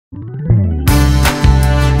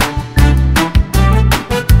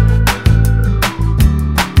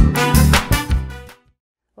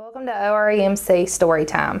OREMC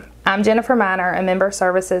Storytime. I'm Jennifer Miner, a Member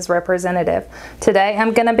Services Representative. Today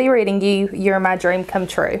I'm going to be reading you You're My Dream Come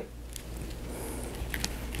True.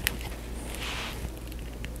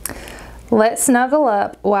 Let's snuggle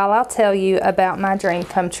up while I'll tell you about my dream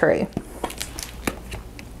come true.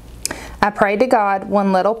 I pray to God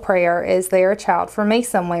one little prayer, is there a child for me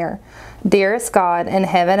somewhere? Dearest God in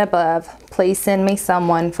heaven above, please send me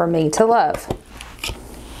someone for me to love.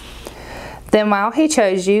 Then while he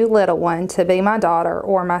chose you, little one, to be my daughter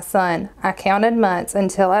or my son, I counted months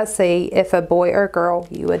until I see if a boy or girl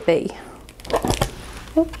you would be.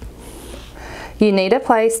 You need a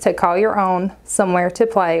place to call your own, somewhere to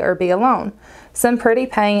play or be alone. Some pretty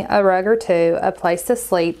paint, a rug or two, a place to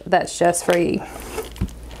sleep that's just for you.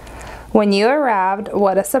 When you arrived,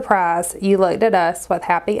 what a surprise, you looked at us with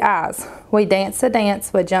happy eyes. We danced a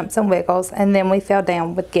dance with jumps and wiggles, and then we fell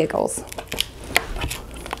down with giggles.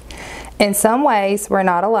 In some ways, we're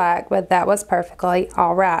not alike, but that was perfectly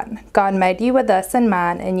all right. God made you with us in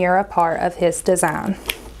mind, and you're a part of His design.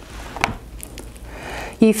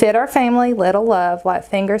 You fit our family little love like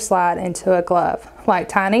fingers slide into a glove, like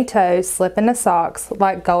tiny toes slip into socks,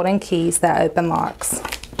 like golden keys that open locks.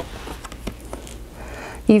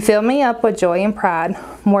 You fill me up with joy and pride,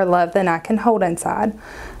 more love than I can hold inside.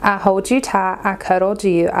 I hold you tight, I cuddled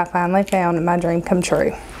you, I finally found my dream come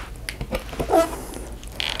true.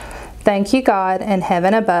 Thank you, God in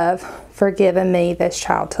heaven above, for giving me this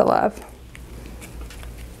child to love.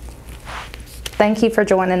 Thank you for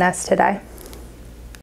joining us today.